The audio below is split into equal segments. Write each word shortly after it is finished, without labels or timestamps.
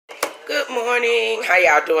Good morning. How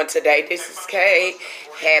y'all doing today? This is Kay.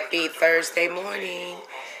 Happy Thursday morning.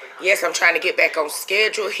 Yes, I'm trying to get back on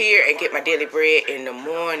schedule here and get my daily bread in the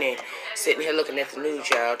morning. Sitting here looking at the news,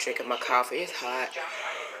 y'all, drinking my coffee. It's hot.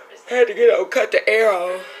 I had to get out, cut the air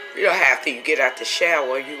on. You don't have to. You get out the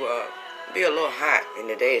shower, you be a little hot. And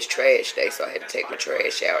today is trash day, so I had to take my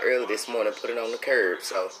trash out early this morning, put it on the curb,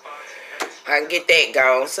 so I can get that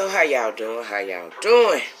gone. So how y'all doing? How y'all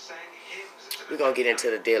doing? We're going to get into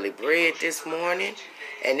the daily bread this morning.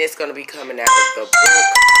 And it's going to be coming out of the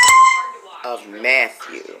book of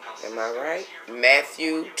Matthew. Am I right?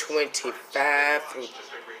 Matthew 25 through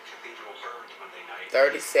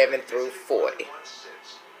 37 through 40.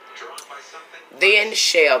 Then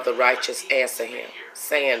shall the righteous answer him,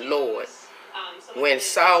 saying, Lord, when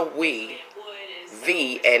saw we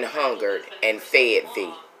thee and hungered and fed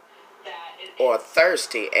thee, or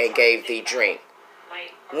thirsty and gave thee drink?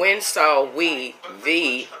 When saw we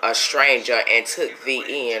thee a stranger and took thee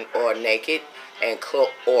in, or naked and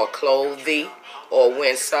or clothed thee? Or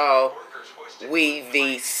when saw we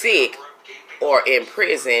thee sick or in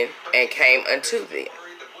prison and came unto thee?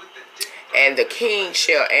 And the king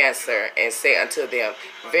shall answer and say unto them,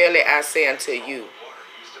 Verily I say unto you,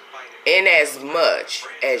 inasmuch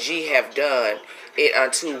as ye have done it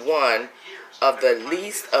unto one of the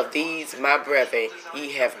least of these my brethren,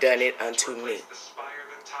 ye have done it unto me.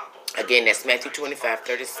 Again, that's Matthew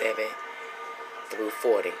 25:37 through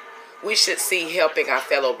 40. We should see helping our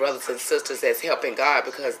fellow brothers and sisters as helping God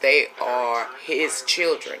because they are His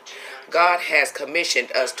children. God has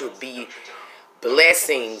commissioned us to be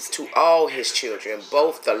blessings to all His children,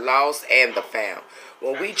 both the lost and the found.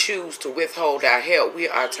 When we choose to withhold our help, we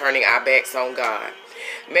are turning our backs on God.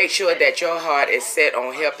 Make sure that your heart is set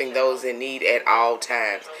on helping those in need at all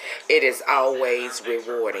times. It is always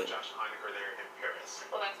rewarding.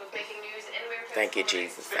 Thank you,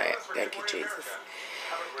 Jesus. Thank you, Jesus.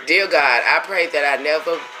 Dear God, I pray that I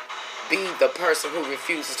never be the person who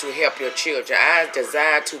refuses to help your children. I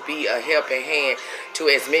desire to be a helping hand to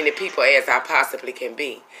as many people as I possibly can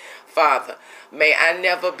be. Father, may I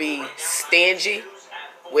never be stingy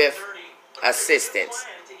with assistance.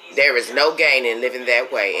 There is no gain in living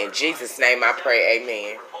that way. In Jesus' name I pray,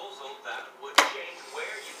 amen.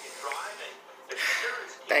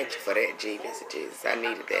 Thank you for that, Jesus. I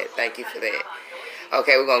needed that. Thank you for that.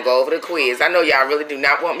 Okay, we're going to go over the quiz. I know y'all really do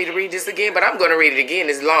not want me to read this again, but I'm going to read it again.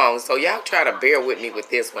 It's long, so y'all try to bear with me with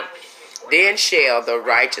this one. Then shall the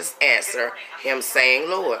righteous answer him, saying,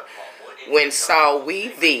 Lord, when saw we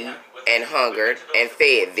thee and hungered and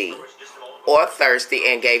fed thee, or thirsty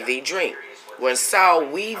and gave thee drink? When saw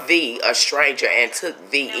we thee a stranger and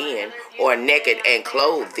took thee in, or naked and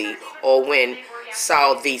clothed thee? Or when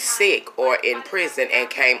saw thee sick or in prison and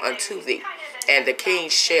came unto thee? And the king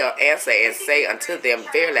shall answer and say unto them,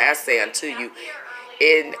 Verily I say unto you,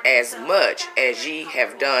 inasmuch as ye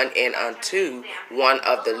have done it unto one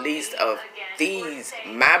of the least of these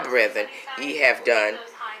my brethren, ye have done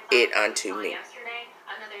it unto me.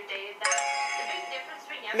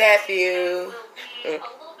 Matthew.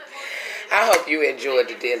 I hope you enjoyed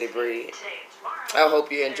the daily bread. I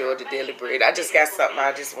hope you enjoyed the daily bread. I just got something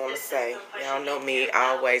I just want to say. Y'all know me,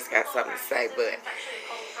 I always got something to say, but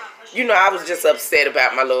you know, I was just upset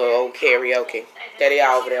about my little old karaoke. That they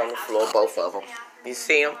all over there on the floor, both of them. You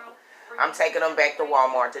see them? I'm taking them back to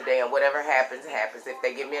Walmart today, and whatever happens, happens. If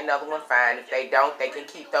they give me another one, fine. If they don't, they can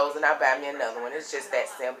keep those, and I'll buy me another one. It's just that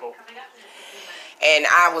simple. And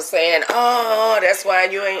I was saying, oh, that's why I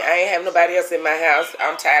ain't have nobody else in my house.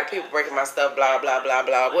 I'm tired of people breaking my stuff, blah, blah, blah,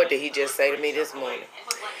 blah. What did he just say to me this morning?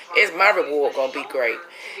 Is my reward going to be great?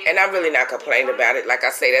 And I'm really not complaining about it. Like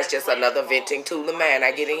I say, that's just another venting tool of mine.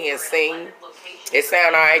 I get in here and sing. It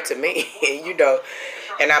sound all right to me, you know.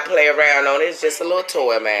 And I play around on it. It's just a little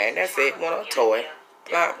toy, man. That's it. One toy.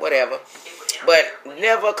 Blah, whatever. But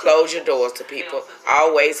never close your doors to people.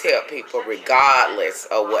 Always help people regardless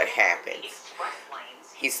of what happens.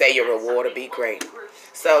 He say your reward will be great.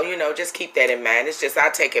 So, you know, just keep that in mind. It's just I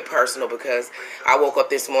take it personal because I woke up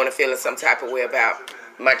this morning feeling some type of way about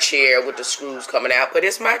my chair with the screws coming out. But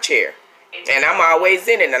it's my chair. And I'm always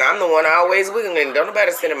in it. And I'm the one always wiggling. Don't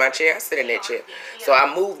nobody sit in my chair. I sit in that chair. So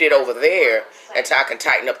I moved it over there until I can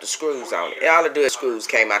tighten up the screws on it. All I do is screws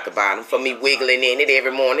came out the bottom for me wiggling in it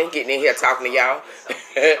every morning. Getting in here talking to y'all.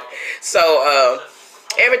 So,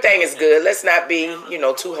 everything is good. Let's not be, you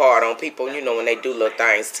know, too hard on people, you know, when they do little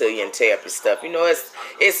things to you and tear up your stuff. You know,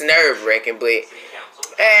 it's nerve-wracking, but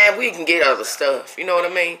we can get other stuff. You know what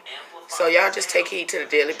I mean? So y'all just take heed to the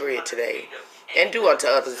daily bread today. And do unto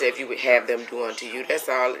others if you would have them do unto you. That's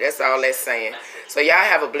all that's saying. So y'all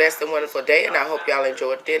have a blessed and wonderful day, and I hope y'all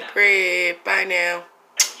enjoyed the daily bread. Bye now.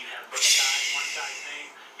 Shh.